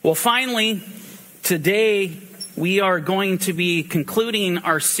Well, finally, today we are going to be concluding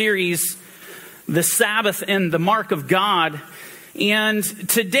our series, The Sabbath and the Mark of God. And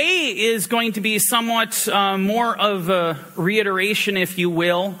today is going to be somewhat more of a reiteration, if you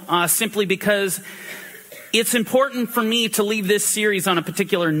will, simply because it's important for me to leave this series on a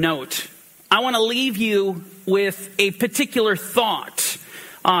particular note. I want to leave you with a particular thought,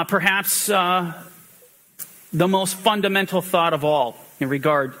 perhaps the most fundamental thought of all in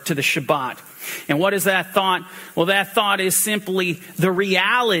regard to the Shabbat. And what is that thought? Well, that thought is simply the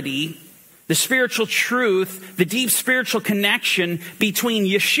reality, the spiritual truth, the deep spiritual connection between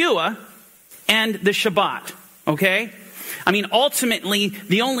Yeshua and the Shabbat. Okay? I mean, ultimately,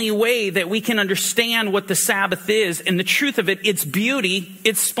 the only way that we can understand what the Sabbath is and the truth of it, its beauty,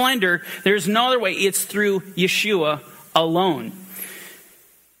 its splendor, there's no other way. It's through Yeshua alone.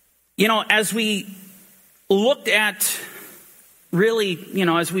 You know, as we looked at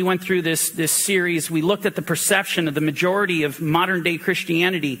as we went through this series, we looked at the perception of the majority of modern day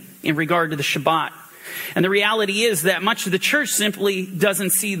Christianity in regard to the Shabbat. And the reality is that much of the church simply doesn't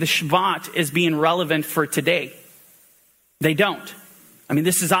see the Shabbat as being relevant for today. They don't. I mean,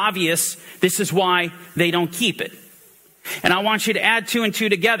 this is obvious. This is why they don't keep it. And I want you to add two and two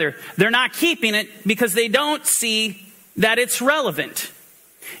together. They're not keeping it because they don't see that it's relevant.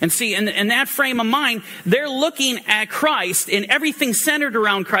 And see, in that frame of mind, they're looking at Christ and everything centered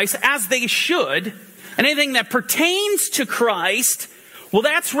around Christ as they should. And anything that pertains to Christ, well,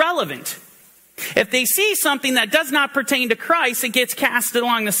 that's relevant. If they see something that does not pertain to Christ, it gets cast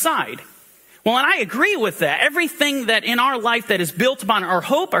along the side. Well, and I agree with that. Everything that in our life that is built upon our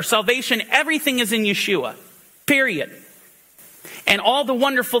hope, our salvation, everything is in Yeshua. Period. And all the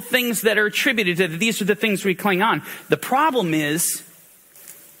wonderful things that are attributed to it, these are the things we cling on. The problem is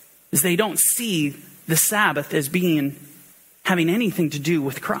they don't see the Sabbath as having anything to do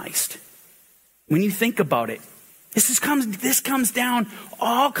with Christ. When you think about it, this comes down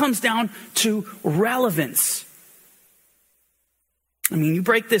to relevance. I mean, you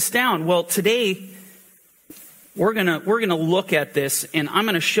break this down. Well, today we're gonna look at this, and I'm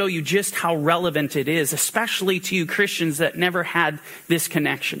gonna show you just how relevant it is, especially to you Christians that never had this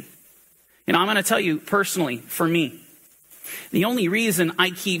connection. You know, I'm gonna tell you personally, for me, the only reason I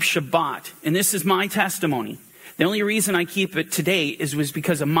keep Shabbat, and this is my testimony, the only reason I keep it today was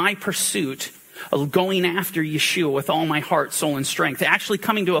because of my pursuit of going after Yeshua with all my heart, soul, and strength. Actually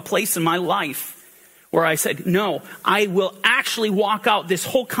coming to a place in my life where I said, no, I will actually walk out this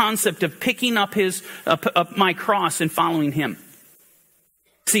whole concept of picking up my cross and following him.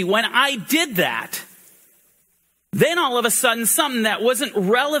 See, when I did that, then all of a sudden, something that wasn't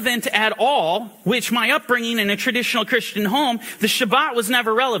relevant at all, which my upbringing in a traditional Christian home, the Shabbat was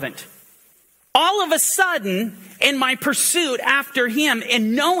never relevant. All of a sudden, in my pursuit after him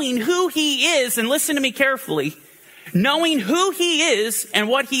and knowing who he is, and listen to me carefully, knowing who he is and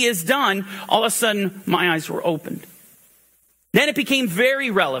what he has done, all of a sudden, my eyes were opened. Then it became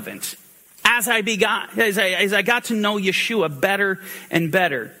very relevant as I got to know Yeshua better and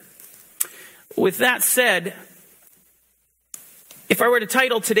better. With that said, if I were to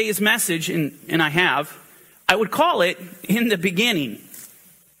title today's message, and I would call it In the Beginning.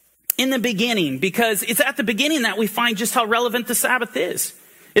 In the beginning, because it's at the beginning that we find just how relevant the Sabbath is.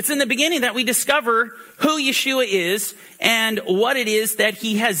 It's in the beginning that we discover who Yeshua is and what it is that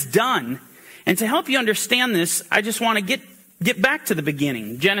he has done. And to help you understand this, I just want to get back to the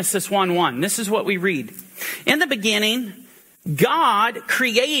beginning. Genesis 1:1. This is what we read. In the beginning, God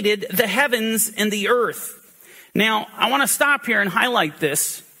created the heavens and the earth. Now, I want to stop here and highlight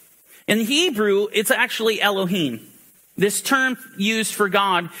this. In Hebrew, it's actually Elohim. This term used for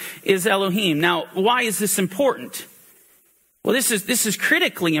God is Elohim. Now, why is this important? Well, this is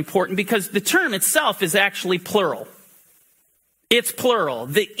critically important because the term itself is actually plural. It's plural.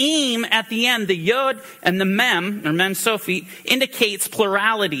 The im at the end, the yod and the mem, or mem sophi, indicates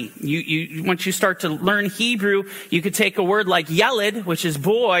plurality. Once you start to learn Hebrew, you could take a word like yeled, which is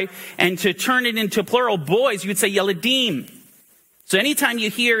boy, and to turn it into plural boys, you would say yeledim. So anytime you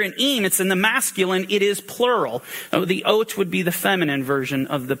hear an im, it's in the masculine, it is plural. The ot would be the feminine version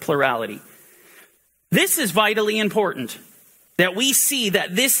of the plurality. This is vitally important, that we see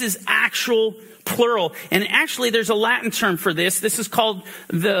that this is actual plural. And actually, there's a Latin term for this. This is called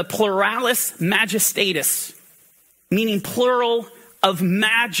the pluralis majestatis, meaning plural of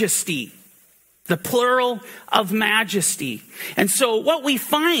majesty. The plural of majesty. And so what we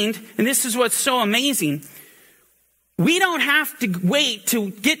find, and this is what's so amazing, we don't have to wait to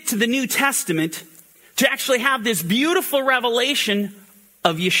get to the New Testament to actually have this beautiful revelation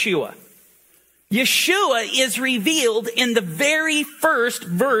of Yeshua. Yeshua is revealed in the very first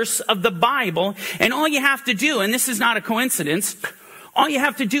verse of the Bible. And all you have to do, and this is not a coincidence, all you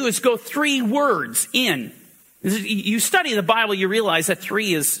have to do is go 3 words in. You study the Bible, you realize that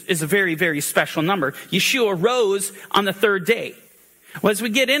 3 is a very, very special number. Yeshua rose on the 3rd day. Well, as we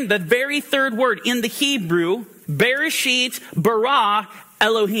get in, the very 3rd word in the Hebrew, Bereshit, bara,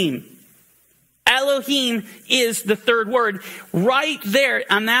 Elohim. Elohim is the 3rd word. Right there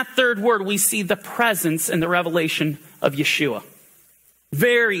on that 3rd word, we see the presence and the revelation of Yeshua.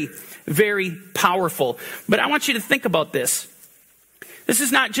 Very, very powerful. But I want you to think about this. This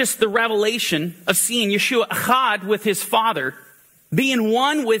is not just the revelation of seeing Yeshua Echad with his Father, being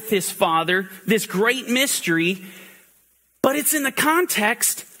one with his Father, this great mystery, but it's in the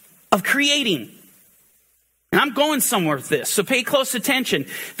context of creating. And I'm going somewhere with this, so pay close attention.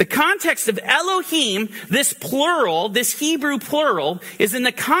 The context of Elohim, this plural, this Hebrew plural, is in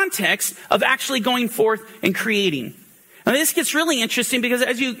the context of actually going forth and creating. Now this gets really interesting because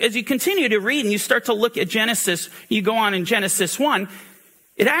as you continue to read and you start to look at Genesis, you go on in Genesis 1,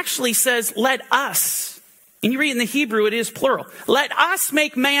 it actually says, let us. And you read in the Hebrew, it is plural. Let us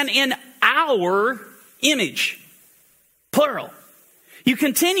make man in our image. Plural. You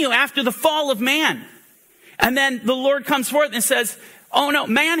continue after the fall of man. And then the Lord comes forth and says, oh no,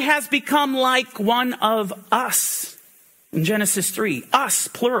 man has become like one of us. In Genesis 3, us,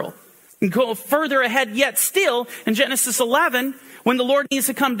 plural. And go further ahead yet still, in Genesis 11, when the Lord needs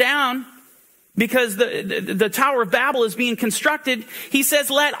to come down because the Tower of Babel is being constructed, he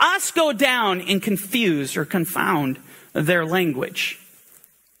says, let us go down and confuse or confound their language.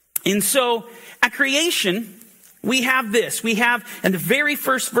 And so at creation, we have this. We have, in the very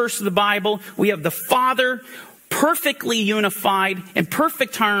first verse of the Bible, we have the Father perfectly unified in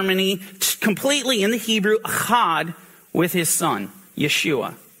perfect harmony, completely in the Hebrew, Echad, with his Son,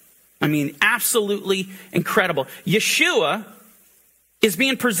 Yeshua. I mean, absolutely incredible. Yeshua is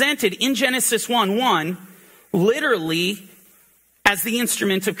being presented in Genesis 1:1 literally as the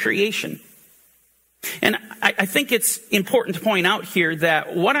instrument of creation. And I think it's important to point out here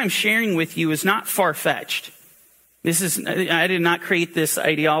that what I'm sharing with you is not far-fetched. I did not create this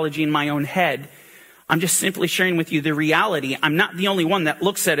ideology in my own head. I'm just simply sharing with you the reality. I'm not the only one that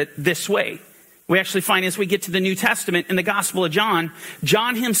looks at it this way. We actually find as we get to the New Testament in the Gospel of John,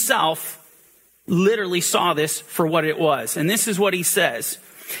 John himself literally saw this for what it was. And this is what he says.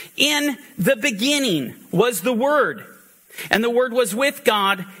 In the beginning was the Word, and the Word was with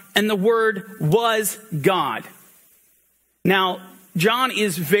God, and the Word was God. Now, John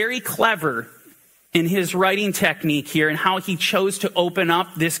is very clever in his writing technique here and how he chose to open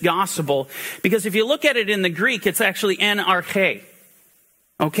up this gospel. Because if you look at it in the Greek, it's actually en arche.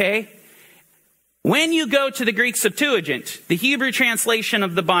 Okay? When you go to the Greek Septuagint, the Hebrew translation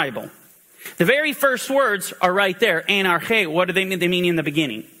of the Bible, the very first words are right there, en arche. What do they mean? They mean in the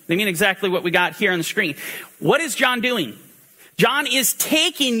beginning. They mean exactly what we got here on the screen. What is John doing? John is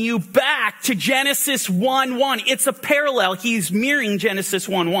taking you back to Genesis 1:1. It's a parallel. He's mirroring Genesis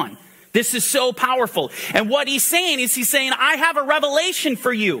 1:1. This is so powerful. And what he's saying is I have a revelation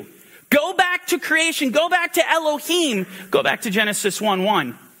for you. Go back to creation. Go back to Elohim. Go back to Genesis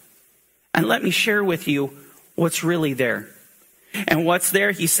 1:1. And let me share with you what's really there. And what's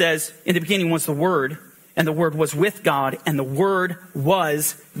there, he says, in the beginning was the Word, and the Word was with God, and the Word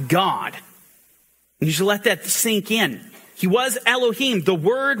was God. And you should let that sink in. He was Elohim. The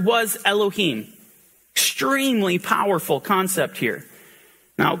Word was Elohim. Extremely powerful concept here.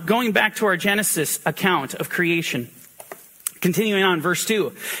 Now, going back to our Genesis account of creation, continuing on, verse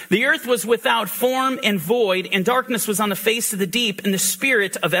 2. The earth was without form and void, and darkness was on the face of the deep, and the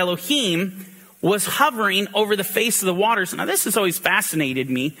Spirit of Elohim was hovering over the face of the waters. Now, this has always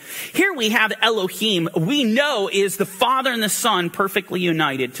fascinated me. Here we have Elohim, we know is the Father and the Son perfectly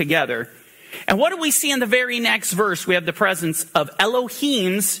united together. And what do we see in the very next verse? We have the presence of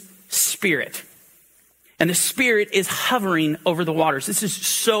Elohim's Spirit. And the Spirit is hovering over the waters. This is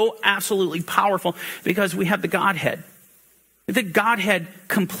so absolutely powerful because we have the Godhead. The Godhead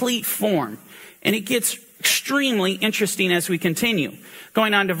complete form. And it gets extremely interesting as we continue.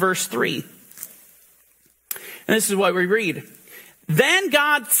 Going on to verse 3. And this is what we read. Then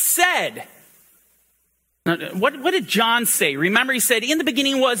God said. Now, what did John say? Remember, he said, in the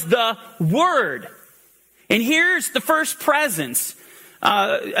beginning was the Word. And here's the first presence.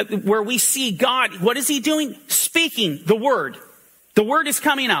 Where we see God, what is he doing? Speaking the Word. The Word is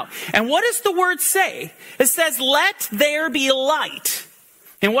coming out. And what does the Word say? It says, let there be light.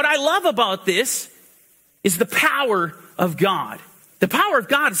 And what I love about this is the power of God. The power of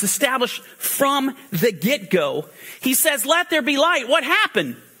God is established from the get-go. He says, let there be light. What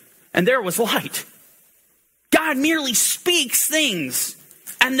happened? and there was light. God merely speaks things,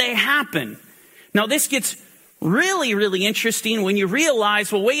 and they happen. Now, this gets really, really interesting when you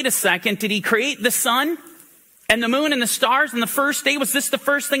realize, well, wait a second, did he create the sun and the moon and the stars on the first day? Was this the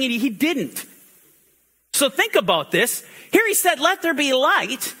first thing he didn't? So think about this. Here he said, let there be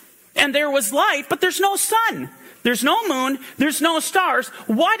light, and there was light, but there's no sun. There's no moon. There's no stars.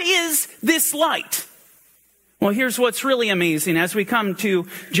 What is this light? Well, here's what's really amazing. As we come to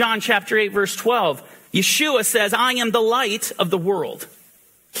John chapter 8, verse 12, Yeshua says, I am the light of the world.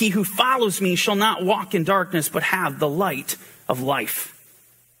 He who follows me shall not walk in darkness, but have the light of life.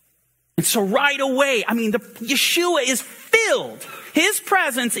 And so right away, Yeshua is filled. His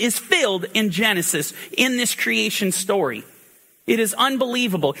presence is filled in Genesis, in this creation story. It is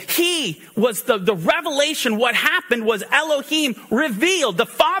unbelievable. He was the revelation. What happened was Elohim revealed. The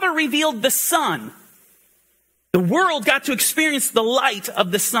Father revealed the Son. The world got to experience the light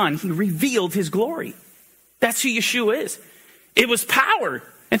of the Son. He revealed his glory. That's who Yeshua is. It was power.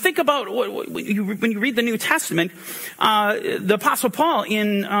 And think about when you read the New Testament, the Apostle Paul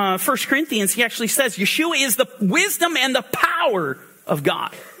in 1 Corinthians, he actually says Yeshua is the wisdom and the power of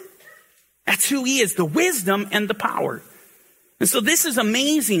God. That's who he is, the wisdom and the power. And so this is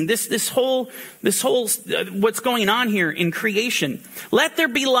amazing. This whole what's going on here in creation. Let there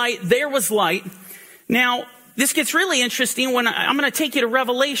be light. There was light. Now, this gets really interesting when I'm going to take you to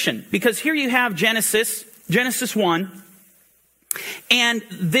Revelation, because here you have Genesis 1, and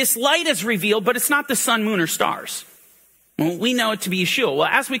this light is revealed, but it's not the sun, moon, or stars. Well, we know it to be Yeshua. Well,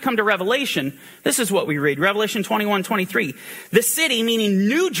 as we come to Revelation, this is what we read. Revelation 21:23. The city, meaning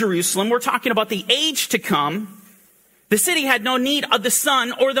New Jerusalem, we're talking about the age to come. The city had no need of the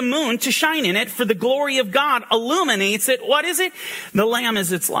sun or the moon to shine in it, for the glory of God illuminates it. What is it? The Lamb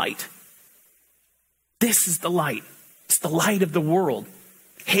is its light. This is the light. It's the light of the world.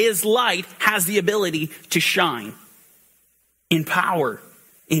 His light has the ability to shine in power,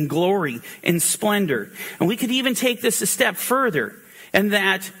 in glory, in splendor. And we could even take this a step further, and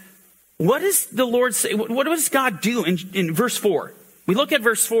that, what does the Lord say? What does God do in verse 4? We look at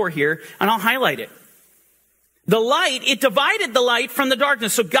verse 4 here, and I'll highlight it. The light, it divided the light from the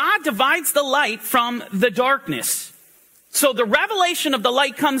darkness. So God divides the light from the darkness. So the revelation of the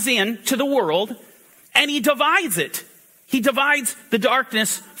light comes in to the world, and he divides it. He divides the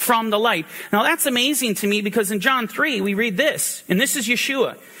darkness from the light. Now that's amazing to me, because in John 3 we read this, and this is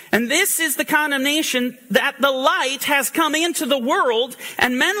Yeshua. And this is the condemnation, that the light has come into the world,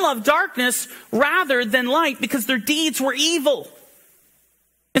 and men love darkness rather than light, because their deeds were evil.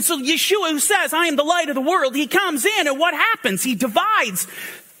 And so Yeshua, who says, I am the light of the world, he comes in, and what happens? He divides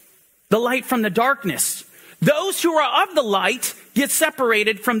the light from the darkness. Those who are of the light get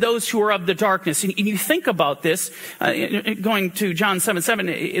separated from those who are of the darkness. And you think about this, going to John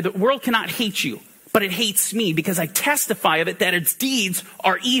 7:7, the world cannot hate you, but it hates me, because I testify of it that its deeds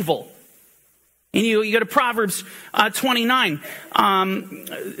are evil. And you go to Proverbs 29.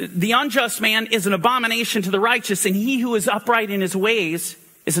 The unjust man is an abomination to the righteous, and he who is upright in his ways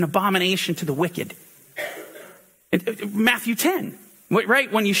is an abomination to the wicked. Matthew 10.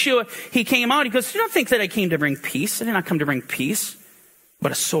 Right, when Yeshua, he came out, he goes, you don't think that I came to bring peace? I did not come to bring peace,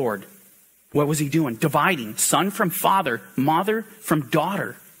 but a sword. What was he doing? Dividing son from father, mother from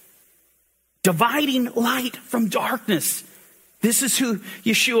daughter. Dividing light from darkness. This is who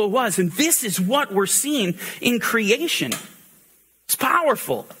Yeshua was, and this is what we're seeing in creation. It's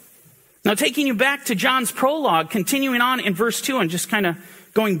powerful. Now, taking you back to John's prologue, continuing on in verse 2, and just kind of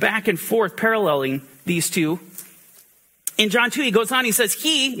going back and forth, paralleling these two. In John 2, he goes on, he says,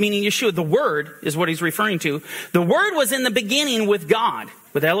 he, meaning Yeshua, the Word is what he's referring to. The Word was in the beginning with God,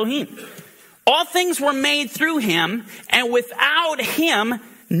 with Elohim. All things were made through him, and without him,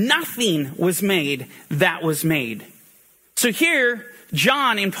 nothing was made that was made. So here,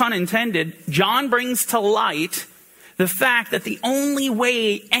 John, in pun intended, John brings to light the fact that the only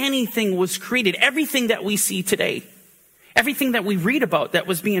way anything was created, everything that we see today, everything that we read about that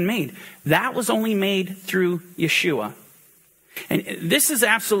was being made, that was only made through Yeshua. And this is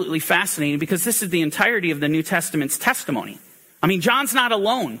absolutely fascinating, because this is the entirety of the New Testament's testimony. I mean, John's not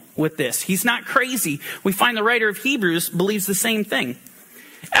alone with this. He's not crazy. We find the writer of Hebrews believes the same thing.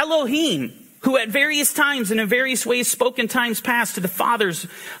 Elohim, who at various times and in various ways spoke in times past to the fathers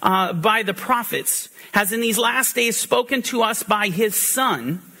by the prophets, has in these last days spoken to us by his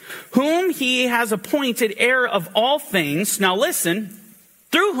Son, whom he has appointed heir of all things. Now listen,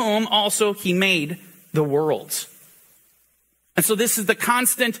 through whom also he made the worlds. And so this is the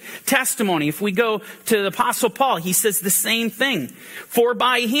constant testimony. If we go to the Apostle Paul, he says the same thing. For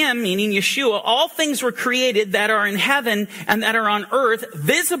by him, meaning Yeshua, all things were created that are in heaven and that are on earth,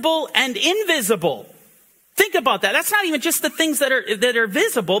 visible and invisible. Think about that. That's not even just the things that are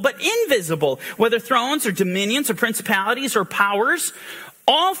visible, but invisible. Whether thrones or dominions or principalities or powers,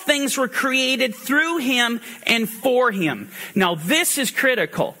 all things were created through him and for him. Now this is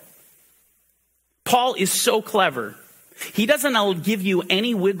critical. Paul is so clever. He doesn't give you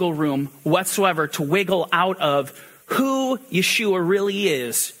any wiggle room whatsoever to wiggle out of who Yeshua really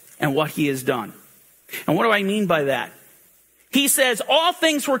is and what he has done. And what do I mean by that? He says all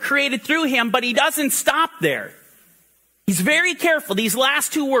things were created through him, but he doesn't stop there. He's very careful. These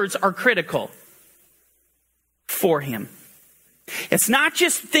last two words are critical. For him. It's not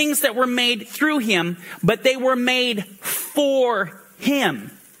just things that were made through him, but they were made for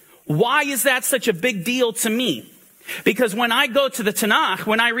him. Why is that such a big deal to me? Because when I go to the Tanakh,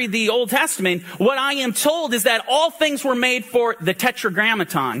 when I read the Old Testament, what I am told is that all things were made for the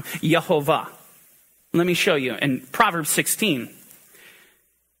Tetragrammaton, Yehovah. Let me show you in Proverbs 16.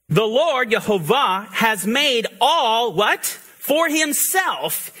 The Lord, Yehovah, has made all, what? For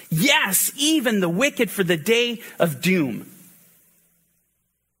himself. Yes, even the wicked for the day of doom.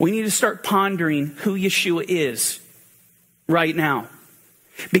 We need to start pondering who Yeshua is right now.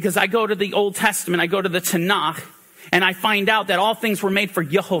 Because I go to the Old Testament, I go to the Tanakh, and I find out that all things were made for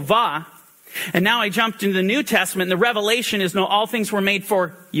Yehovah. And now I jumped into the New Testament, and the revelation is no, all things were made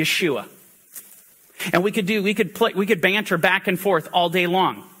for Yeshua. And we could banter back and forth all day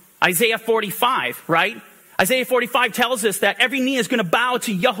long. Isaiah 45, right? Isaiah 45 tells us that every knee is going to bow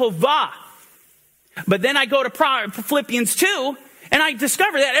to Yehovah. But then I go to Philippians 2, and I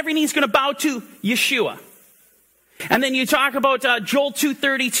discover that every knee is going to bow to Yeshua. And then you talk about Joel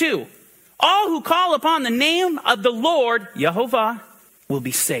 2:32. All who call upon the name of the Lord, Yehovah, will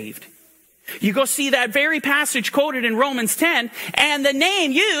be saved. You go see that very passage quoted in Romans 10, and the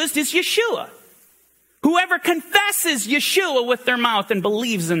name used is Yeshua. Whoever confesses Yeshua with their mouth and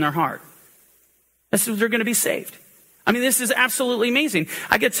believes in their heart, they're going to be saved. I mean, this is absolutely amazing.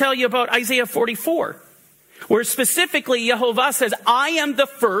 I could tell you about Isaiah 44, where specifically Yehovah says, I am the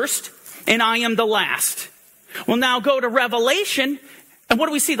first and I am the last. Well, now go to Revelation, and what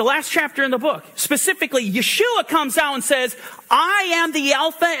do we see? The last chapter in the book. Specifically, Yeshua comes out and says, I am the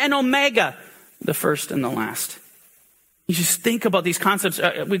Alpha and Omega, the first and the last. You just think about these concepts.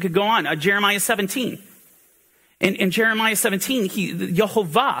 We could go on. Jeremiah 17. In Jeremiah 17,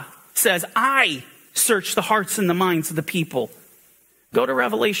 Yehovah says, I search the hearts and the minds of the people. Go to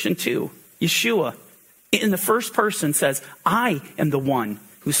Revelation 2. Yeshua, in the first person, says, I am the one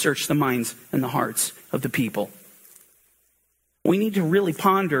who searched the minds and the hearts of the people. We need to really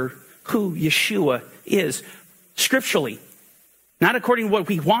ponder who Yeshua is scripturally. Not according to what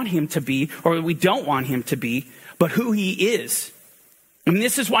we want him to be or what we don't want him to be, but who he is. And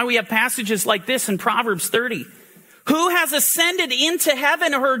this is why we have passages like this in Proverbs 30. Who has ascended into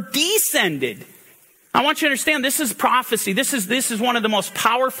heaven or descended? I want you to understand this is prophecy. This is one of the most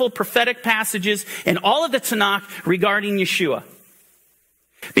powerful prophetic passages in all of the Tanakh regarding Yeshua.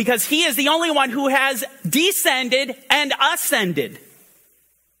 Because he is the only one who has descended and ascended.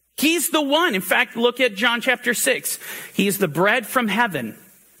 He's the one. In fact, look at John chapter 6. He is the bread from heaven.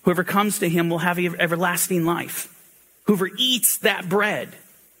 Whoever comes to him will have everlasting life. Whoever eats that bread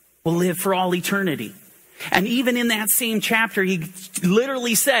will live for all eternity. And even in that same chapter, he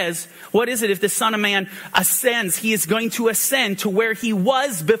literally says, what is it if the Son of Man ascends? He is going to ascend to where he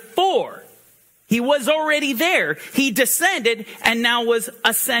was before. He was already there. He descended and now was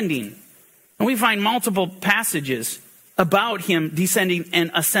ascending. And we find multiple passages about him descending and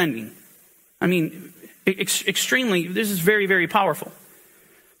ascending. I mean, extremely, this is very, very powerful.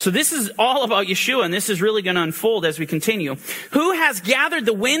 So this is all about Yeshua, and this is really going to unfold as we continue. Who has gathered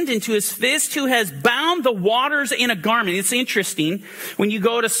the wind into his fist? Who has bound the waters in a garment? It's interesting. When you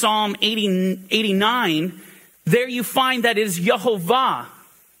go to Psalm 89, there you find that it is Yehovah.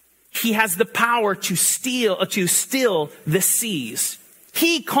 He has the power to still the seas.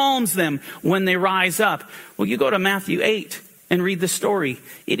 He calms them when they rise up. Well, you go to Matthew 8 and read the story.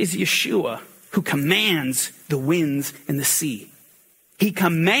 It is Yeshua who commands the winds and the sea. He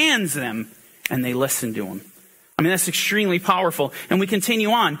commands them and they listen to him. I mean, that's extremely powerful. And we continue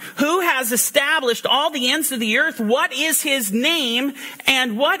on. Who has established all the ends of the earth? What is his name?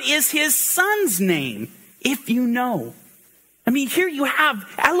 And what is his son's name? If you know. I mean, here you have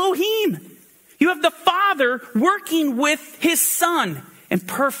Elohim. You have the Father working with his Son in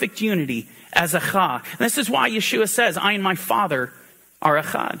perfect unity as Echad. And this is why Yeshua says, I and my Father are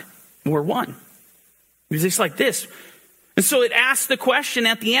Echad. We're one. It's just like this. And so it asks the question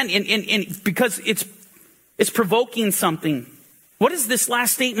at the end, and because it's provoking something. What is this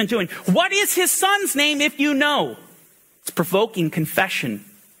last statement doing? What is his son's name if you know? It's provoking confession.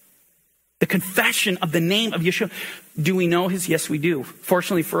 The confession of the name of Yeshua. Do we know his? Yes, we do.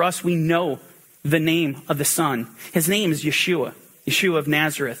 Fortunately for us, we know the name of the Son. His name is Yeshua, Yeshua of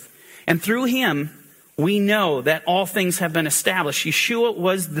Nazareth. And through him, we know that all things have been established. Yeshua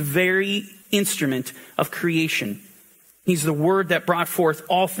was the very instrument of creation. He's the word that brought forth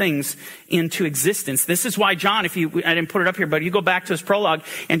all things into existence. This is why John, I didn't put it up here, but you go back to his prologue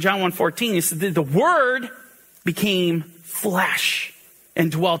in John 1:14, he said, the word became flesh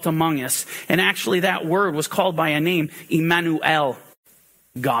and dwelt among us. And actually that word was called by a name, Emmanuel,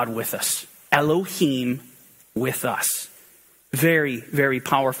 God with us. Elohim with us. Very, very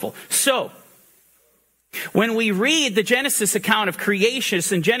powerful. So, when we read the Genesis account of creation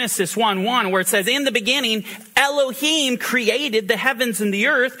in Genesis 1:1, where it says, in the beginning, Elohim created the heavens and the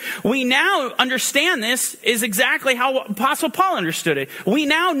earth, we now understand this is exactly how Apostle Paul understood it. We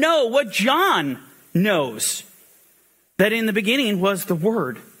now know what John knows. That in the beginning was the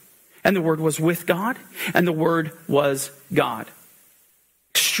Word, and the Word was with God, and the Word was God.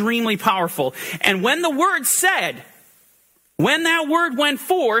 Extremely powerful. And when the Word said, when that Word went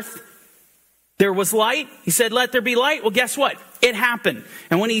forth, there was light. He said, let there be light. Well, guess what? It happened.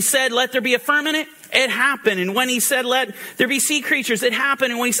 And when he said, let there be a firmament, it happened. And when he said, let there be sea creatures, it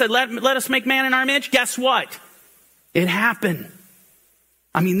happened. And when he said, let us make man in our image, guess what? It happened.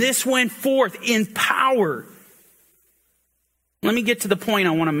 I mean, this went forth in power. Let me get to the point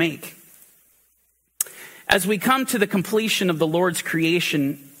I want to make. As we come to the completion of the Lord's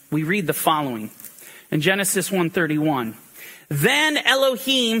creation, we read the following. In Genesis 1:31, then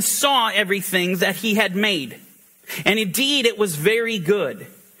Elohim saw everything that he had made, and indeed it was very good.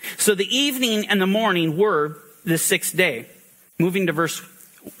 So the evening and the morning were the sixth day. Moving to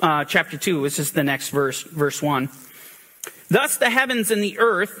chapter 2, this is the next verse 1. Thus the heavens and the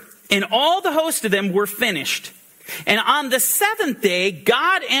earth and all the host of them were finished. And on the seventh day,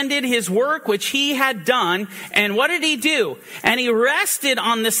 God ended his work which he had done. And what did he do? And he rested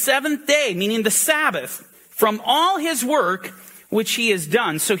on the seventh day, meaning the Sabbath, from all his work which he has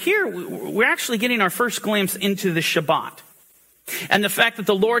done. So here we're actually getting our first glimpse into the Shabbat. And the fact that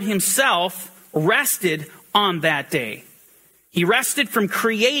the Lord himself rested on that day. He rested from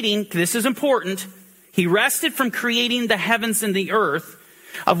creating, this is important, he rested from creating the heavens and the earth,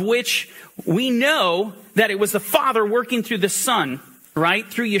 of which we know that it was the Father working through the Son, right?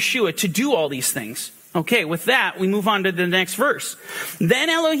 Through Yeshua to do all these things. Okay, with that, we move on to the next verse. Then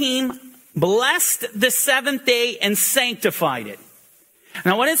Elohim blessed the seventh day and sanctified it.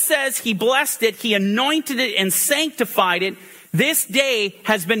 Now when it says he blessed it, he anointed it and sanctified it, this day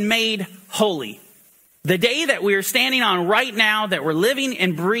has been made holy. The day that we are standing on right now, that we're living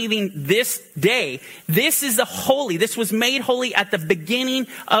and breathing this day, this is the holy. This was made holy at the beginning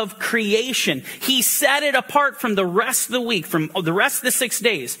of creation. He set it apart from the rest of the week, from the rest of the 6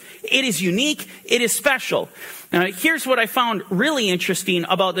 days. It is unique. It is special. Now, here's what I found really interesting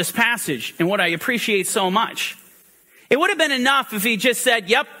about this passage and what I appreciate so much. It would have been enough if he just said,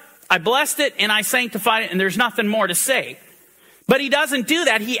 yep, I blessed it and I sanctified it and there's nothing more to say. But he doesn't do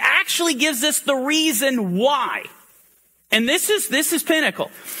that. He actually gives us the reason why. And this is pinnacle.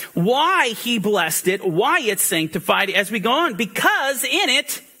 Why he blessed it, why it's sanctified as we go on. Because in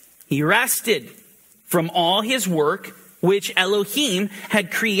it, he rested from all his work, which Elohim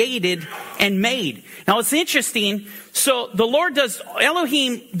had created and made. Now it's interesting. So the Lord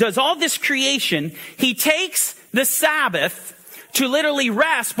Elohim does all this creation. He takes the Sabbath to literally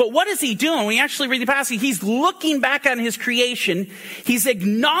rest. But what is he doing? When we actually read the passage, he's looking back on his creation. He's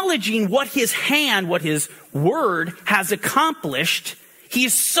acknowledging what his hand, what his word has accomplished. He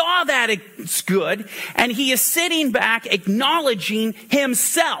saw that it's good, and he is sitting back acknowledging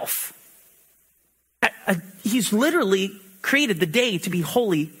himself. He's literally created the day to be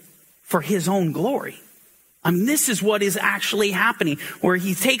holy for his own glory. I mean, this is what is actually happening, where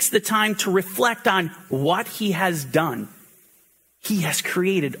he takes the time to reflect on what he has done. He has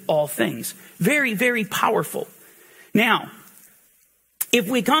created all things. Very, very powerful. Now, if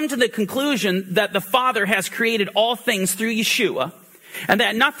we come to the conclusion that the Father has created all things through Yeshua, and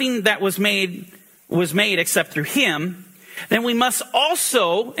that nothing that was made except through him, then we must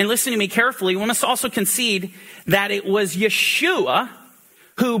also, and listen to me carefully, we must also concede that it was Yeshua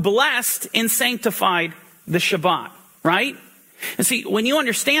who blessed and sanctified the Shabbat, right? And see, when you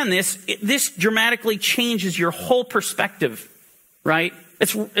understand this, this dramatically changes your whole perspective. Right?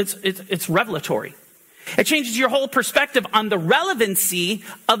 It's revelatory. It changes your whole perspective on the relevancy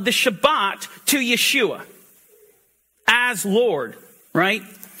of the Shabbat to Yeshua. as Lord, right?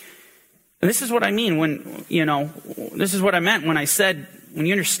 And this is what I mean this is what I meant when I said, when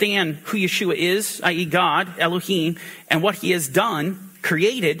you understand who Yeshua is, i.e. God, Elohim, and what he has done,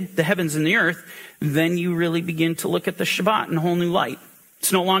 created the heavens and the earth, then you really begin to look at the Shabbat in a whole new light.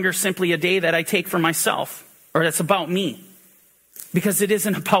 It's no longer simply a day that I take for myself, or that's about me. Because it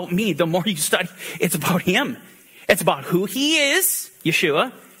isn't about me. The more you study, it's about him. It's about who he is,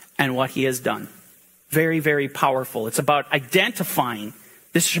 Yeshua, and what he has done. Very, very powerful. It's about identifying.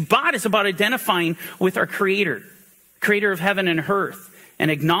 This Shabbat is about identifying with our Creator, Creator of heaven and earth, and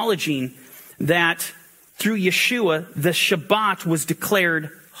acknowledging that through Yeshua, the Shabbat was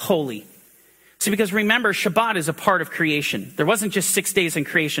declared holy. See, because remember, Shabbat is a part of creation. There wasn't just 6 days in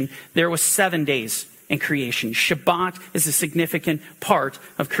creation. There was 7 days in creation. Shabbat is a significant part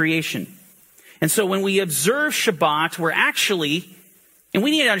of creation. And so when we observe Shabbat, we're actually, and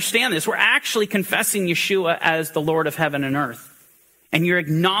we need to understand this, we're actually confessing Yeshua as the Lord of heaven and earth. And you're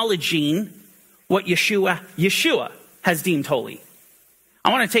acknowledging what Yeshua has deemed holy.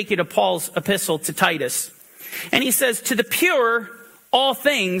 I want to take you to Paul's epistle to Titus. And he says, to the pure, all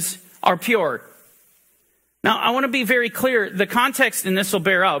things are pure. Now, I want to be very clear. The context, and this will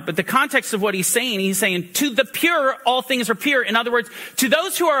bear out, but the context of what he's saying, to the pure, all things are pure. In other words, to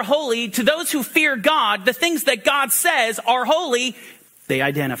those who are holy, to those who fear God, the things that God says are holy, they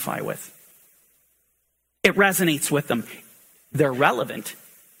identify with. It resonates with them. They're relevant.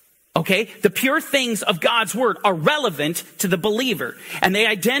 Okay? The pure things of God's word are relevant to the believer, and they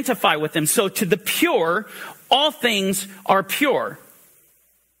identify with them. So to the pure, all things are pure.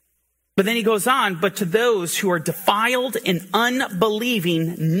 But then he goes on, but to those who are defiled and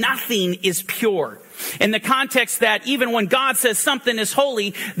unbelieving, nothing is pure. In the context that even when God says something is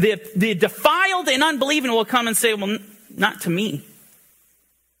holy, the defiled and unbelieving will come and say, well, not to me.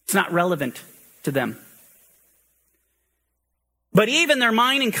 It's not relevant to them. But even their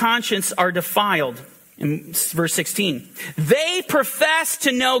mind and conscience are defiled. In verse 16, they profess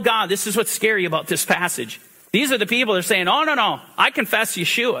to know God. This is what's scary about this passage. These are the people that are saying, oh, no, I confess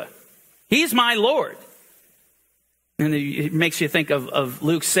Yeshua. He's my Lord. And it makes you think of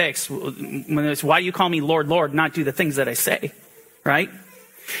Luke 6, when it's, why do you call me Lord, Lord, not do the things that I say, right?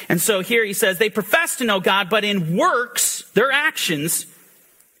 And so here he says, they profess to know God, but in works, their actions,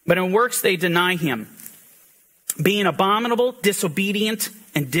 but in works they deny him, being abominable, disobedient,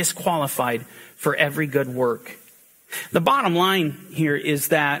 and disqualified for every good work. The bottom line here is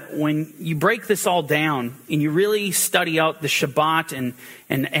that when you break this all down and you really study out the Shabbat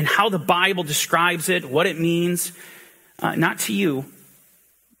and how the Bible describes it, what it means, not to you,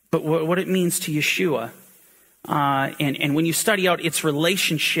 but what it means to Yeshua, and when you study out its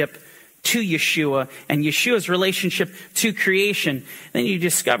relationship to Yeshua and Yeshua's relationship to creation, then you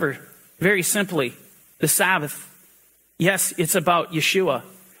discover very simply the Sabbath. Yes, it's about Yeshua,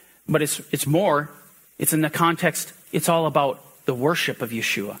 but it's more. It's in the context, it's all about the worship of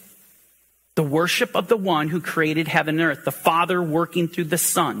Yeshua. The worship of the one who created heaven and earth, the Father working through the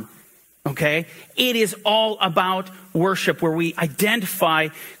Son. Okay? It is all about worship where we identify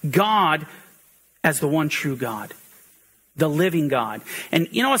God as the one true God, the living God. And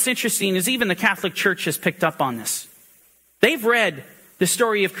you know what's interesting is even the Catholic Church has picked up on this. They've read the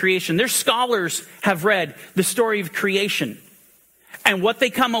story of creation. Their scholars have read the story of creation. And what they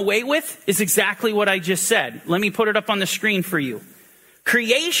come away with is exactly what I just said. Let me put it up on the screen for you.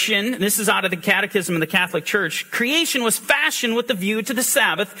 Creation, this is out of the Catechism of the Catholic Church, creation was fashioned with the view to the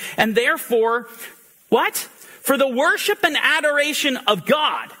Sabbath, and therefore, what? For the worship and adoration of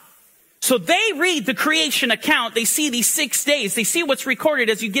God. So they read the creation account, they see these 6 days, they see what's recorded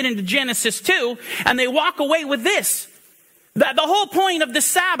as you get into Genesis 2, and they walk away with this. That the whole point of the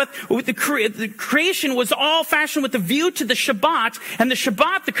Sabbath, the creation was all fashioned with the view to the Shabbat, and the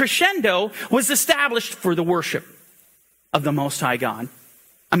Shabbat, the crescendo, was established for the worship of the Most High God.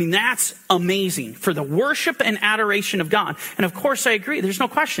 I mean, that's amazing, for the worship and adoration of God. And of course I agree, there's no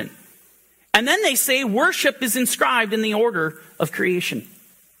question. And then they say worship is inscribed in the order of creation.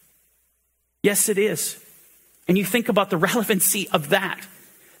 Yes, it is. And you think about the relevancy of that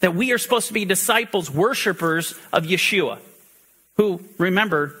we are supposed to be disciples, worshipers of Yeshua, who,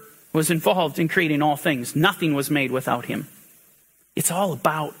 remember, was involved in creating all things. Nothing was made without him. It's all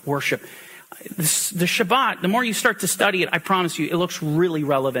about worship. The Shabbat, the more you start to study it, I promise you, it looks really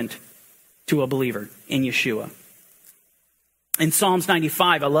relevant to a believer in Yeshua. In Psalms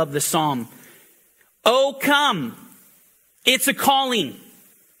 95, I love this psalm. Oh, come. It's a calling.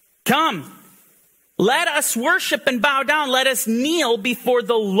 Come. Let us worship and bow down. Let us kneel before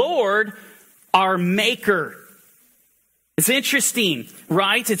the Lord, our Maker. It's interesting,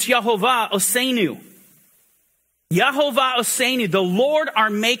 right? It's Yehovah Osenu. Yehovah Osenu, the Lord our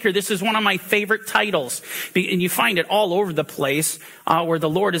maker. This is one of my favorite titles. And you find it all over the place where the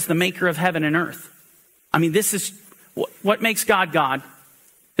Lord is the maker of heaven and earth. I mean, this is what makes God God.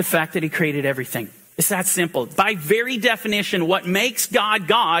 The fact that he created everything. It's that simple. By very definition, what makes God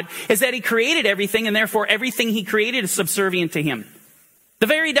God is that he created everything, and therefore everything he created is subservient to him. The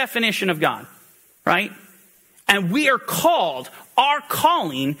very definition of God, right? And we are called, our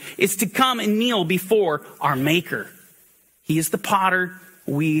calling is to come and kneel before our maker. He is the potter,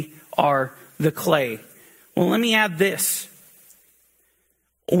 we are the clay. Well, let me add this.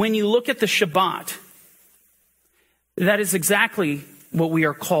 When you look at the Shabbat, that is exactly what we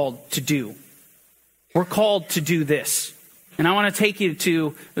are called to do. We're called to do this. And I want to take you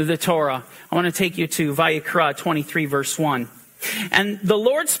to the Torah. I want to take you to Vayikra 23 verse 1. And the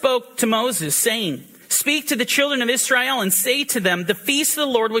Lord spoke to Moses, saying, speak to the children of Israel and say to them, the feast of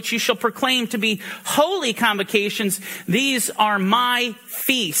the Lord which you shall proclaim to be holy convocations, these are my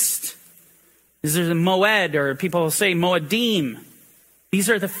feast. These are the Moed, or people will say Moedim. These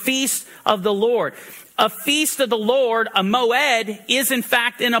are the feasts of the Lord. A feast of the Lord, a Moed, is in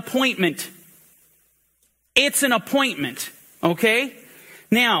fact an appointment. It's an appointment, okay?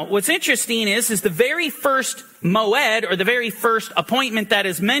 Now, what's interesting is the very first Moed, or the very first appointment that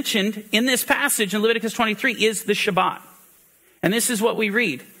is mentioned in this passage in Leviticus 23 is the Shabbat. And this is what we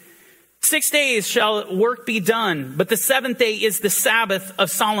read. 6 days shall work be done, but the seventh day is the Sabbath of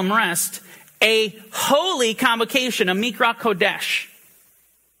solemn rest, a holy convocation, a Mikra Kodesh.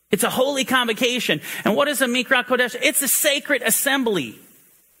 It's a holy convocation. And what is a Mikra Kodesh? It's a sacred assembly.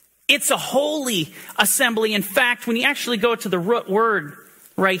 It's a holy assembly. In fact, when you actually go to the root word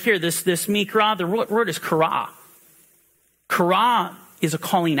right here, this Mikra, the root word is kara. Kara is a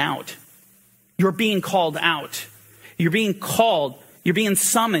calling out. You're being called out. You're being called. You're being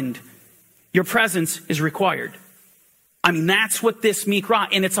summoned. Your presence is required. I mean, that's what this Mikra,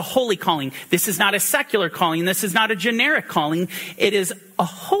 and it's a holy calling. This is not a secular calling. This is not a generic calling. It is a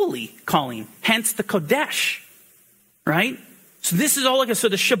holy calling. Hence the Kodesh, right? So this is all like, so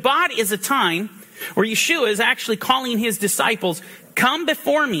the Shabbat is a time where Yeshua is actually calling his disciples, come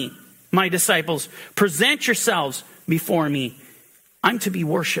before me, my disciples, present yourselves before me. I'm to be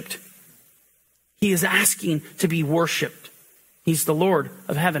worshiped. He is asking to be worshiped. He's the Lord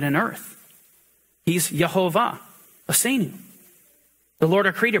of heaven and earth. He's Yehovah Osenu, the Lord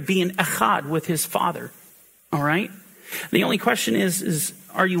our creator, being echad with his Father. All right? The only question is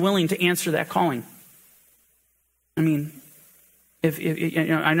are you willing to answer that calling? I mean, if you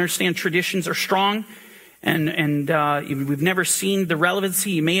know, I understand traditions are strong, and we've never seen the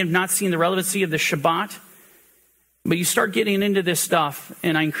relevancy. You may have not seen the relevancy of the Shabbat, but you start getting into this stuff,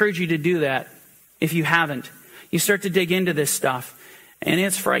 and I encourage you to do that if you haven't. You start to dig into this stuff, and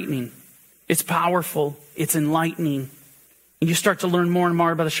it's frightening. It's powerful. It's enlightening. And you start to learn more and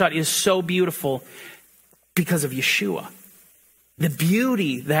more about the Shabbat. It is so beautiful because of Yeshua. The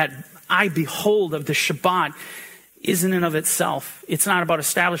beauty that I behold of the Shabbat is in and of itself. It's not about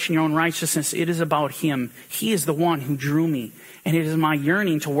establishing your own righteousness. It is about him. He is the one who drew me. And it is my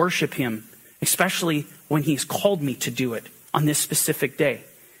yearning to worship him, especially when he's called me to do it on this specific day.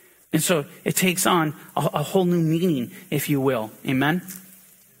 And so it takes on a whole new meaning, if you will. Amen?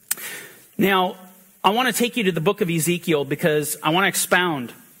 Now, I want to take you to the book of Ezekiel because I want to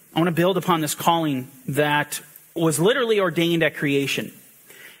expound. I want to build upon this calling that was literally ordained at creation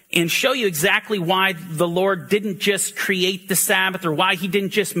and show you exactly why the Lord didn't just create the Sabbath or why he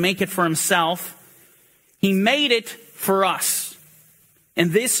didn't just make it for himself. He made it for us.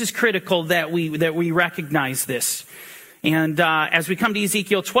 And this is critical that we recognize this. And as we come to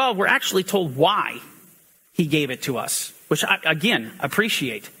Ezekiel 12, we're actually told why he gave it to us, which I, again,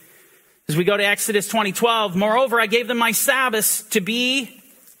 appreciate. As we go to Exodus 20:12, moreover, I gave them my Sabbaths to be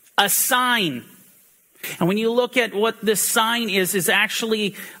a sign. And when you look at what this sign is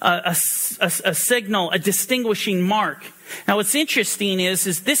actually a signal, a distinguishing mark. Now, what's interesting is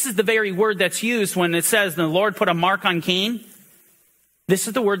this is the very word that's used when it says the Lord put a mark on Cain. This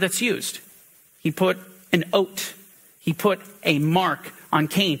is the word that's used. He put an oat. He put a mark on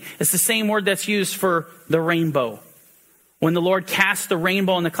Cain. It's the same word that's used for the rainbow. When the Lord cast the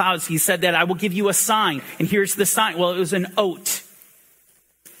rainbow in the clouds, he said that I will give you a sign. And here's the sign. Well, it was an oat.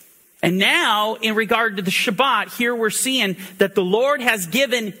 And now, in regard to the Shabbat, here we're seeing that the Lord has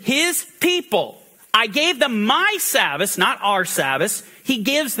given his people. I gave them my Sabbaths, not our Sabbaths. He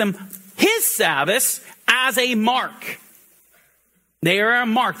gives them his Sabbaths as a mark. They are a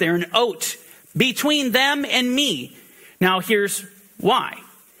mark. They're an oat between them and me. Now, here's why.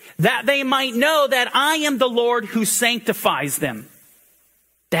 That they might know that I am the Lord who sanctifies them.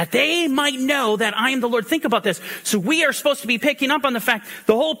 that they might know that I am the Lord. Think about this. So we are supposed to be picking up on the fact,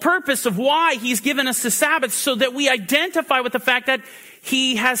 the whole purpose of why he's given us the Sabbath, so that we identify with the fact that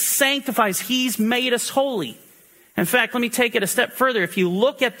he has sanctified us. He's made us holy. In fact, let me take it a step further. If you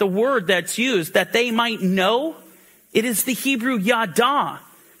look at the word that's used, that they might know, it is the Hebrew yada,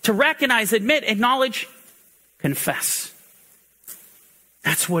 to recognize, admit, acknowledge, confess.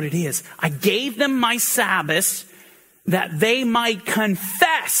 That's what it is. I gave them my Sabbaths that they might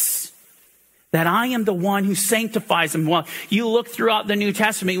confess that I am the one who sanctifies them. Well, you look throughout the New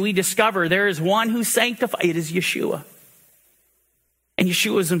Testament, we discover there is one who sanctifies. It is Yeshua. And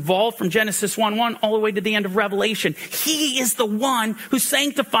Yeshua is involved from Genesis 1:1 all the way to the end of Revelation. He is the one who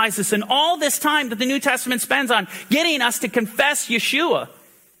sanctifies us. And all this time that the New Testament spends on getting us to confess Yeshua.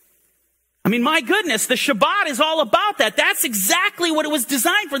 I mean, my goodness, the Shabbat is all about that. That's exactly what it was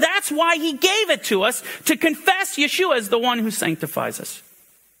designed for. That's why he gave it to us, to confess Yeshua as the one who sanctifies us.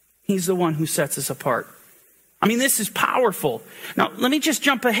 He's the one who sets us apart. I mean, this is powerful. Now, let me just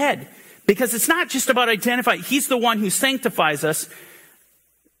jump ahead, because it's not just about identifying. He's the one who sanctifies us.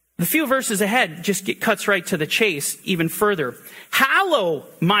 The few verses ahead just cuts right to the chase even further. Hallow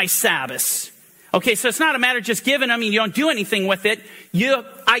my Sabbaths. Okay, so it's not a matter of just giving them and you don't do anything with it. You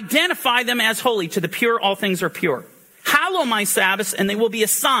identify them as holy. To the pure, all things are pure. Hallow my Sabbaths, and they will be a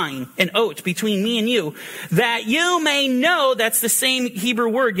sign, an oath between me and you, that you may know, that's the same Hebrew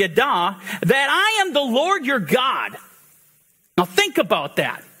word, yada, that I am the Lord your God. Now think about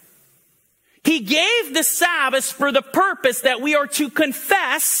that. He gave the Sabbaths for the purpose that we are to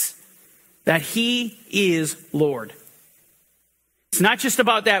confess that he is Lord. It's not just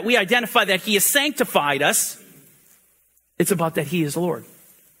about that we identify that he has sanctified us. It's about that he is Lord.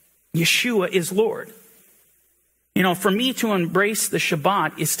 Yeshua is Lord. You know, for me to embrace the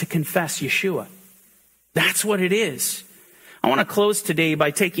Shabbat is to confess Yeshua. That's what it is. I want to close today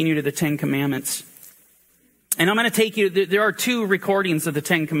by taking you to the Ten Commandments. And I'm going to take you, there are two recordings of the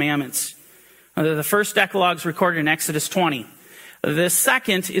Ten Commandments. The first Decalogue is recorded in Exodus 20. The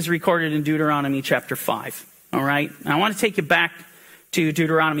second is recorded in Deuteronomy chapter 5. All right? And I want to take you back to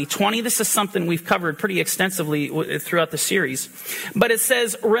Deuteronomy 20. This is something we've covered pretty extensively throughout the series. But it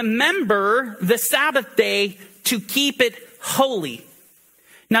says, remember the Sabbath day to keep it holy.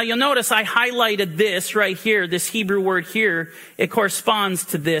 Now you'll notice I highlighted this right here, this Hebrew word here. It corresponds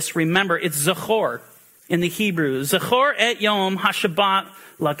to this. Remember, it's zachor in the Hebrew. Zachor et yom hashabbat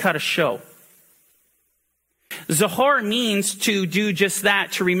lakadasho. Zachor means to do just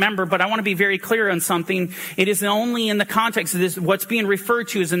that, to remember, but I want to be very clear on something. It is only in the context of this, what's being referred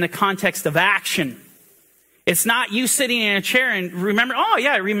to is in the context of action. It's not you sitting in a chair and remember, oh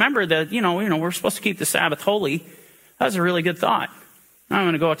yeah, I remember that, you know, we're supposed to keep the Sabbath holy. That was a really good thought. I'm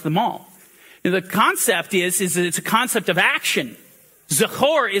going to go out to the mall. Now, the concept is it's a concept of action.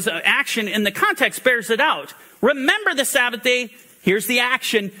 Zachor is an action, and the context bears it out. Remember the Sabbath day, here's the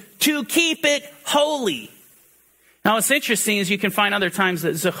action, to keep it holy. Now, what's interesting is you can find other times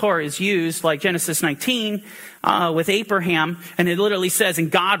that Zachor is used, like Genesis 19 with Abraham, and it literally says, and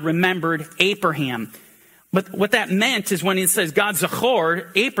God remembered Abraham. But what that meant is when it says God Zachor,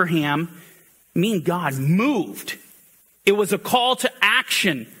 Abraham, God moved. It was a call to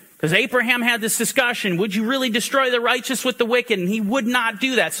action. Because Abraham had this discussion, would you really destroy the righteous with the wicked? And he would not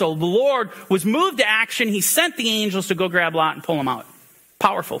do that. So the Lord was moved to action. He sent the angels to go grab Lot and pull him out.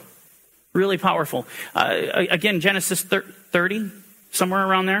 Powerful. Really powerful. Again, Genesis 30, somewhere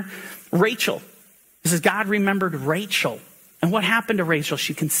around there. Rachel. It says God remembered Rachel. And what happened to Rachel?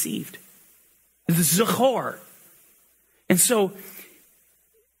 She conceived. The Zachor. And so,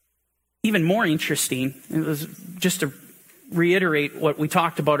 even more interesting, it was just to reiterate what we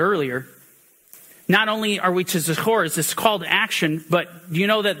talked about earlier. Not only are we to Zachor, it's this call to action, but do you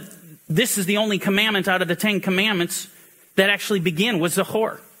know that this is the only commandment out of the 10 commandments that actually begin with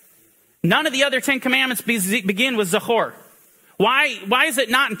Zachor? None of the other 10 commandments begin with Zachor. Why is it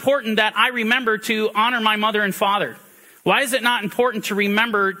not important that I remember to honor my mother and father? Why is it not important to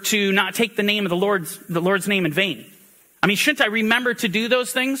remember to not take the name of the Lord's name in vain? I mean, shouldn't I remember to do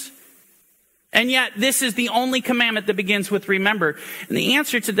those things? And yet, this is the only commandment that begins with remember. And the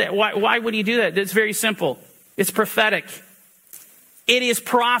answer to that, why would he do that? It's very simple. It's prophetic. It is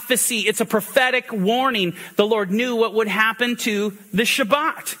prophecy. It's a prophetic warning. The Lord knew what would happen to the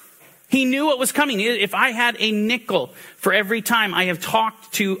Shabbat. He knew what was coming. If I had a nickel for every time I have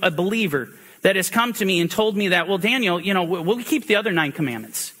talked to a believer that has come to me and told me that, well, Daniel, we'll keep the other 9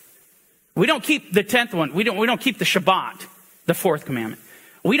 commandments. We don't keep the 10th one. We don't keep the Shabbat, the 4th commandment.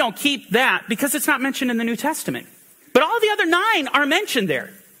 We don't keep that because it's not mentioned in the New Testament. But all the other 9 are mentioned there.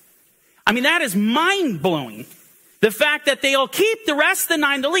 I mean, that is mind-blowing. The fact that they'll keep the rest of the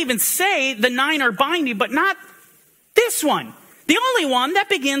 9, they'll even say the 9 are binding, but not this one. The only one that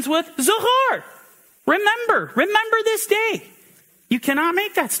begins with Zachor. Remember this day. You cannot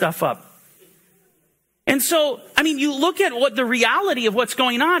make that stuff up. And so, I mean, you look at what the reality of what's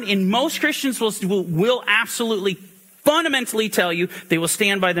going on, and most Christians will absolutely, fundamentally tell you they will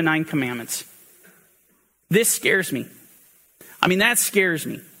stand by the 9 commandments. This scares me. I mean, that scares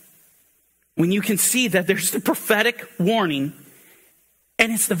me. When you can see that there's the prophetic warning,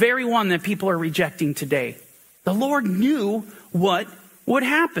 and it's the very one that people are rejecting today. The Lord knew what would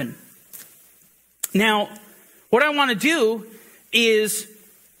happen. Now, what I want to do is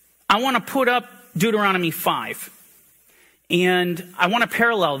I want to put up Deuteronomy 5. And I want to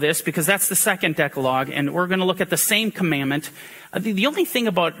parallel this because that's the second Decalogue, and we're going to look at the same commandment. The only thing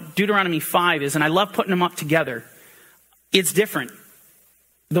about Deuteronomy 5 is, and I love putting them up together, it's different.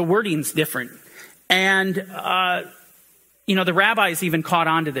 The wording's different. And, the rabbis even caught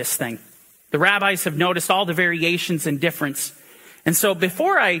on to this thing. The rabbis have noticed all the variations and difference. And so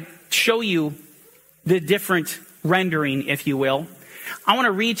before I show you the different rendering, if you will, I want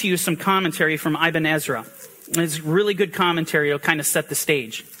to read to you some commentary from Ibn Ezra. It's really good commentary. It'll kind of set the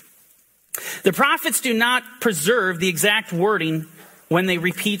stage. The prophets do not preserve the exact wording when they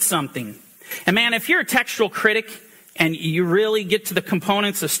repeat something. And man, if you're a textual critic and you really get to the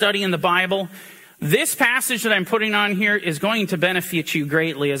components of studying the Bible, this passage that I'm putting on here is going to benefit you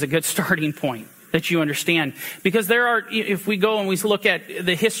greatly as a good starting point that you understand. Because there are, if we go and we look at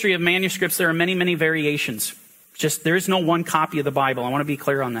the history of manuscripts, there are many, many variations. Just, there is no one copy of the Bible. I want to be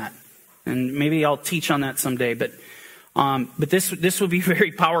clear on that. And maybe I'll teach on that someday, but this will be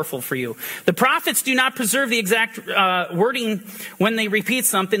very powerful for you. The prophets do not preserve the exact wording when they repeat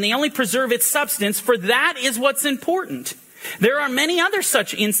something. They only preserve its substance, for that is what's important. There are many other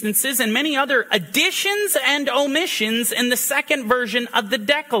such instances and many other additions and omissions in the second version of the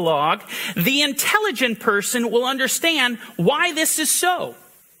Decalogue. The intelligent person will understand why this is so.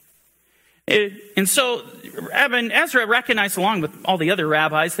 And so Ibn Ezra recognized, along with all the other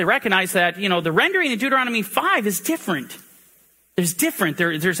rabbis, they recognize that, the rendering in Deuteronomy 5 is different.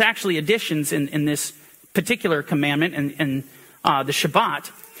 There's actually additions in this particular commandment and the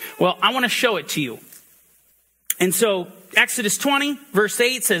Shabbat. Well, I want to show it to you. And so Exodus 20, verse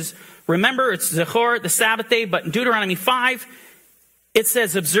 8 says, remember, it's Zachor, the Sabbath day. But in Deuteronomy 5, it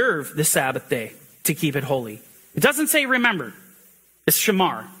says, observe the Sabbath day to keep it holy. It doesn't say remember. It's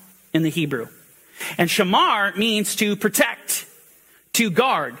shamar in the Hebrew. And shamar means to protect, to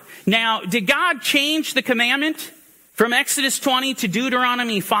guard. Now, did God change the commandment from Exodus 20 to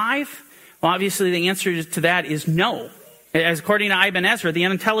Deuteronomy 5? Well, obviously the answer to that is no. As according to Ibn Ezra, the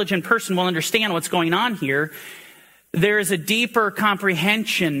unintelligent person will understand what's going on here. There is a deeper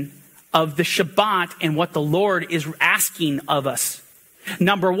comprehension of the Shabbat and what the Lord is asking of us.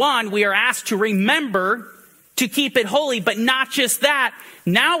 Number one, we are asked to remember to keep it holy, but not just that.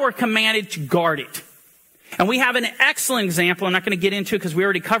 Now we're commanded to guard it. And we have an excellent example. I'm not going to get into it because we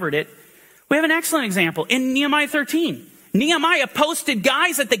already covered it. We have an excellent example in Nehemiah 13. Nehemiah posted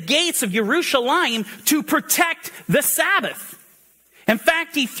guys at the gates of Jerusalem to protect the Sabbath. In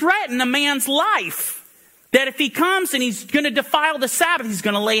fact, he threatened a man's life that if he comes and he's going to defile the Sabbath, he's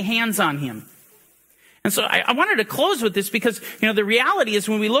going to lay hands on him. And so I wanted to close with this because, the reality is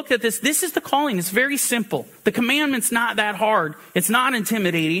when we look at this is the calling. It's very simple. The commandment's not that hard. It's not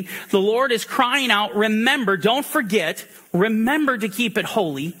intimidating. The Lord is crying out, remember, don't forget, remember to keep it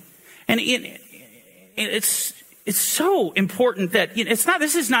holy. And it's so important that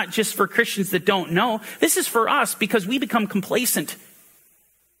this is not just for Christians that don't know. This is for us because we become complacent.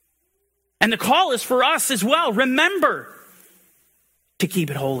 And the call is for us as well. Remember to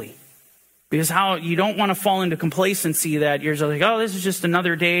keep it holy. Because how you don't want to fall into complacency that you're like, oh, this is just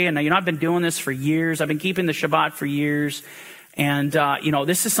another day. And I've been doing this for years. I've been keeping the Shabbat for years. And,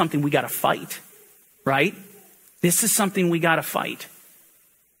 this is something we got to fight, right? This is something we got to fight.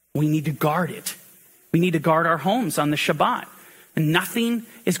 We need to guard it. We need to guard our homes on the Shabbat. And nothing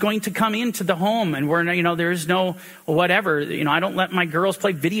is going to come into the home. And there is no whatever. I don't let my girls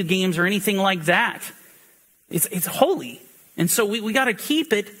play video games or anything like that. It's holy. And so we got to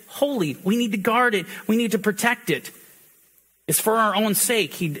keep it holy. We need to guard it. We need to protect it. It's for our own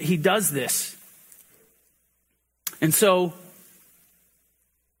sake. He does this. And so,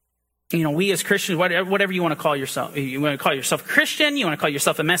 we as Christians, whatever you want to call yourself, you want to call yourself a Christian, you want to call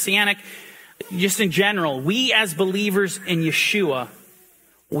yourself a Messianic, just in general, we as believers in Yeshua,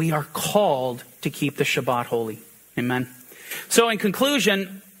 we are called to keep the Shabbat holy. Amen. So in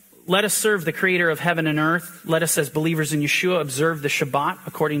conclusion, let us serve the Creator of heaven and earth. Let us as believers in Yeshua observe the Shabbat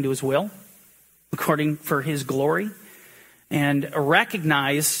according to His will. according for his glory, and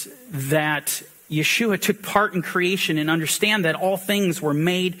recognize that Yeshua took part in creation and understand that all things were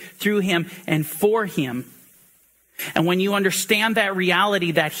made through him and for him. And when you understand that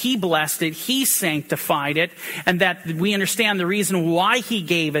reality, that he blessed it, he sanctified it, and that we understand the reason why he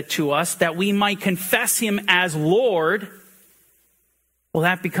gave it to us, that we might confess him as Lord, well,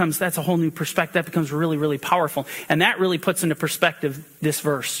 that's a whole new perspective. That becomes really, really powerful. And that really puts into perspective this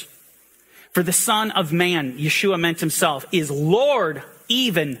verse. For the Son of Man, Yeshua meant himself, is Lord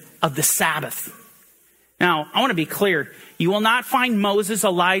even of the Sabbath. Now, I want to be clear. You will not find Moses,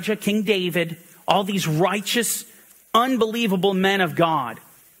 Elijah, King David, all these righteous, unbelievable men of God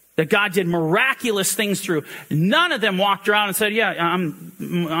that God did miraculous things through. None of them walked around and said, yeah, I'm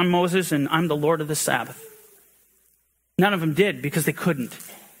Moses and I'm the Lord of the Sabbath. None of them did because they couldn't.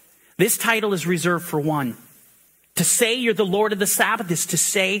 This title is reserved for one. To say you're the Lord of the Sabbath is to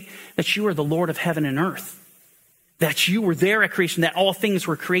say that you are the Lord of heaven and earth. That you were there at creation, that all things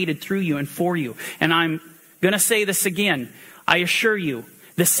were created through you and for you. And I'm going to say this again. I assure you,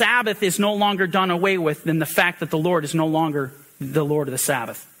 the Sabbath is no longer done away with than the fact that the Lord is no longer the Lord of the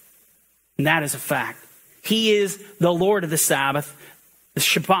Sabbath. And that is a fact. He is the Lord of the Sabbath. The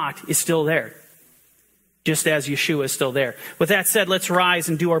Shabbat is still there, just as Yeshua is still there. With that said, let's rise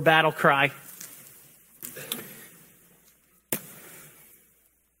and do our battle cry.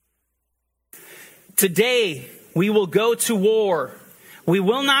 Today, we will go to war. We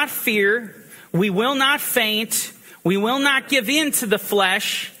will not fear. We will not faint. We will not give in to the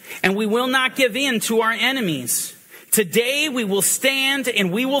flesh. And we will not give in to our enemies. Today, we will stand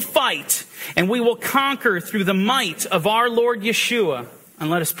and we will fight. And we will conquer through the might of our Lord Yeshua. And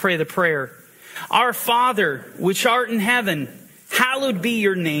let us pray the prayer. Our Father, which art in heaven, hallowed be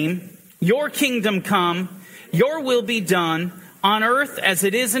your name. Your kingdom come. Your will be done on earth as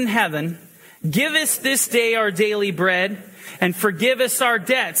it is in heaven. Give us this day our daily bread, and forgive us our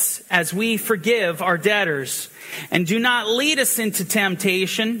debts as we forgive our debtors. And do not lead us into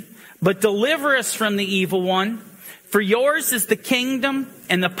temptation, but deliver us from the evil one. For yours is the kingdom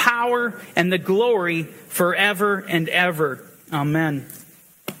and the power and the glory forever and ever. Amen.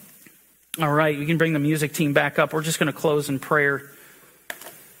 All right, we can bring the music team back up. We're just going to close in prayer.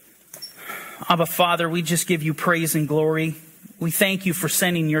 Abba, Father, we just give you praise and glory. We thank you for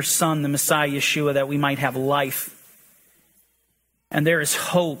sending your Son, the Messiah Yeshua, that we might have life. And there is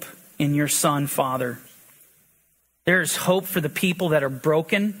hope in your Son, Father. There is hope for the people that are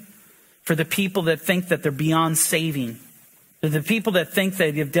broken, for the people that think that they're beyond saving, for the people that think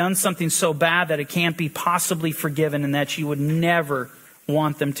that they've done something so bad that it can't be possibly forgiven and that you would never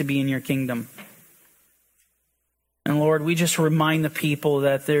want them to be in your kingdom. And Lord, we just remind the people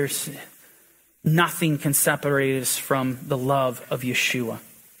that there's nothing can separate us from the love of Yeshua.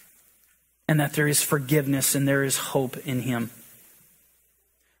 And that there is forgiveness and there is hope in him.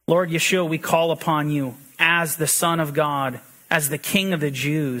 Lord Yeshua, we call upon you as the Son of God, as the King of the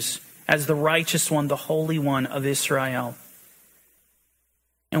Jews, as the righteous one, the Holy One of Israel.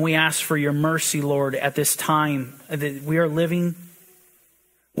 And we ask for your mercy, Lord, at this time that we are living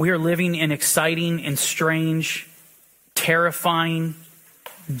in exciting and strange, terrifying,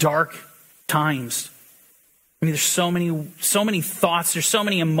 dark times. I mean, there's so many thoughts, there's so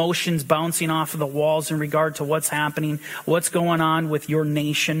many emotions bouncing off of the walls in regard to what's happening, what's going on with your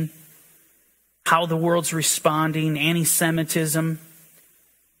nation, how the world's responding, anti-Semitism,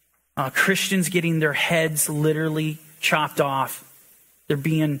 Christians getting their heads literally chopped off. They're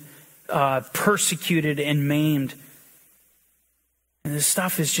being persecuted and maimed. And this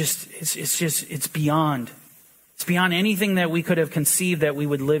stuff is it's beyond anything that we could have conceived that we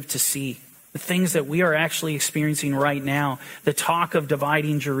would live to see. The things that we are actually experiencing right now, the talk of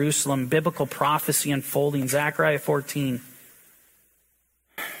dividing Jerusalem, biblical prophecy unfolding, Zechariah 14.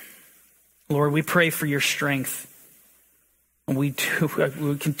 Lord, we pray for your strength. And we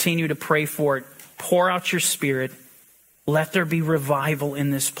continue to pray for it. Pour out your Spirit. Let there be revival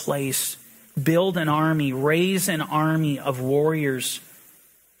in this place. Build an army, raise an army of warriors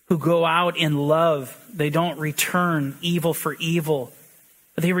who go out in love. They don't return evil for evil.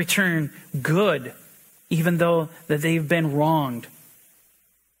 They return good, even though that they've been wronged.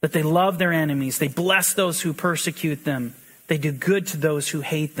 That they love their enemies. They bless those who persecute them. They do good to those who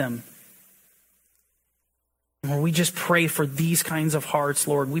hate them. Lord, we just pray for these kinds of hearts,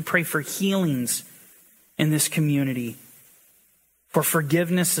 Lord. We pray for healings in this community, for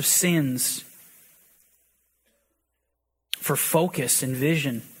forgiveness of sins, for focus and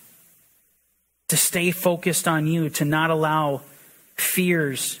vision, to stay focused on you, to not allow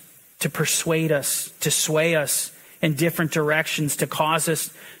fears to persuade us, to sway us in different directions to cause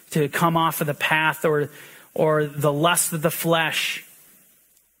us to come off of the path, or the lust of the flesh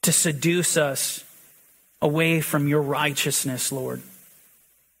to seduce us away from your righteousness, Lord.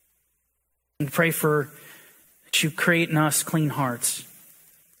 And pray that you create in us clean hearts.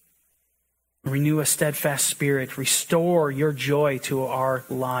 Renew a steadfast spirit. Restore your joy to our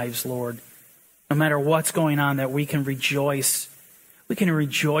lives, Lord. No matter what's going on, that we can rejoice. We can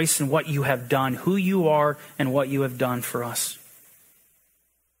rejoice in what you have done, who you are, and what you have done for us.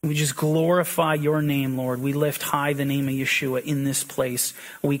 We just glorify your name, Lord. We lift high the name of Yeshua in this place.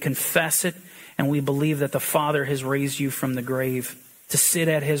 We confess it, and we believe that the Father has raised you from the grave to sit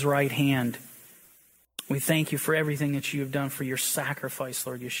at his right hand. We thank you for everything that you have done, for your sacrifice,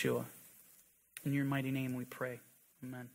 Lord Yeshua. In your mighty name we pray. Amen.